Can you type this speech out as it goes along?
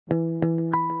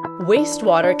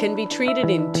Wastewater can be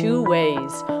treated in two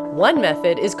ways. One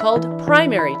method is called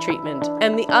primary treatment,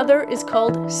 and the other is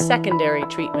called secondary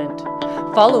treatment.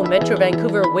 Follow Metro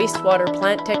Vancouver wastewater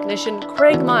plant technician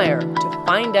Craig Meyer to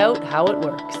find out how it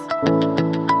works.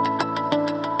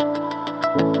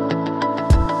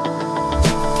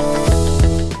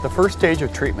 The first stage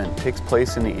of treatment takes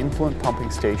place in the influent pumping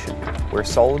station, where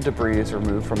solid debris is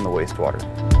removed from the wastewater.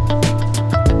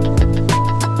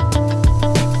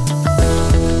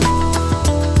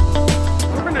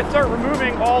 Start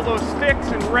removing all those sticks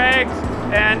and rags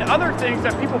and other things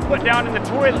that people put down in the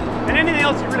toilet and anything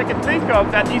else you really can think of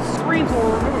that these screens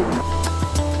will remove.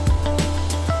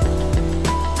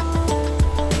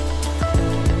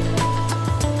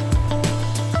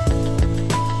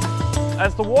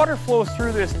 As the water flows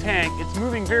through this tank, it's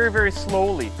moving very, very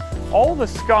slowly. All the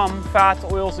scum, fats,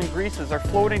 oils, and greases are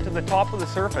floating to the top of the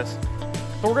surface.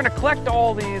 So we're going to collect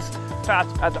all these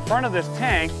fats at the front of this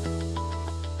tank,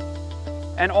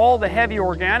 and all the heavy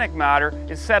organic matter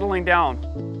is settling down.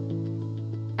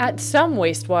 At some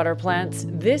wastewater plants,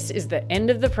 this is the end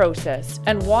of the process,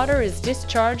 and water is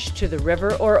discharged to the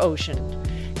river or ocean.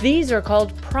 These are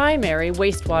called primary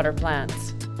wastewater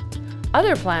plants.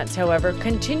 Other plants, however,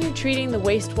 continue treating the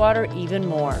wastewater even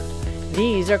more.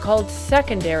 These are called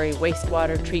secondary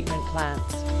wastewater treatment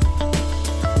plants.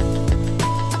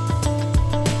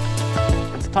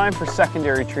 It's time for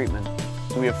secondary treatment.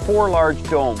 We have 4 large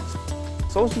domes.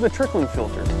 Those are the trickling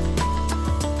filters.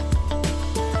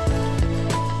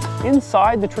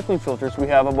 Inside the trickling filters, we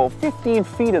have about 15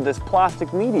 feet of this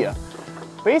plastic media.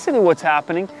 Basically what's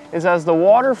happening is as the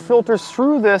water filters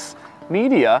through this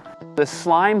media, the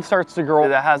slime starts to grow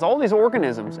that has all these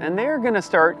organisms, and they're going to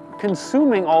start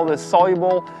consuming all this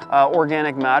soluble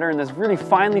organic matter and this really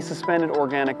finely suspended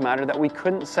organic matter that we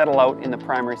couldn't settle out in the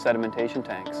primary sedimentation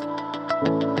tanks.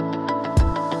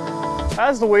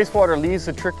 As the wastewater leaves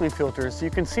the trickling filters, you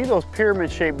can see those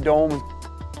pyramid-shaped domes.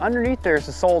 Underneath there is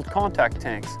the solid contact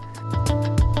tanks.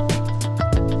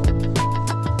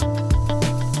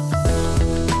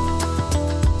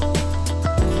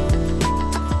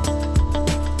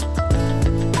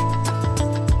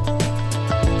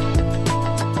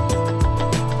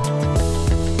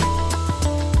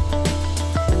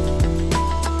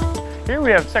 Here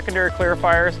we have secondary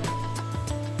clarifiers.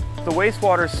 The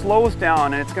wastewater slows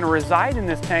down and it's going to reside in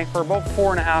this tank for about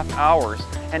 4.5 hours.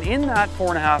 And in that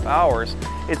 4.5 hours,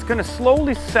 it's going to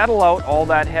slowly settle out all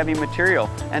that heavy material.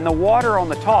 And the water on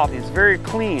the top is very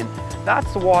clean.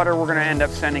 That's the water we're going to end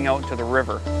up sending out to the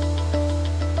river.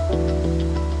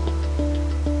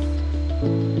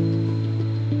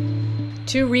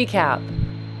 To recap,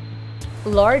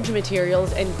 large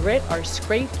materials and grit are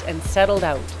scraped and settled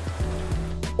out.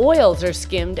 Oils are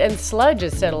skimmed and sludge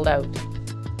is settled out.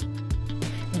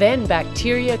 Then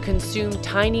bacteria consume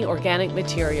tiny organic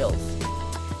materials.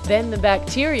 Then the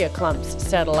bacteria clumps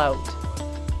settle out.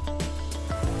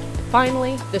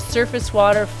 Finally, the surface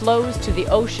water flows to the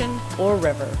ocean or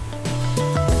river.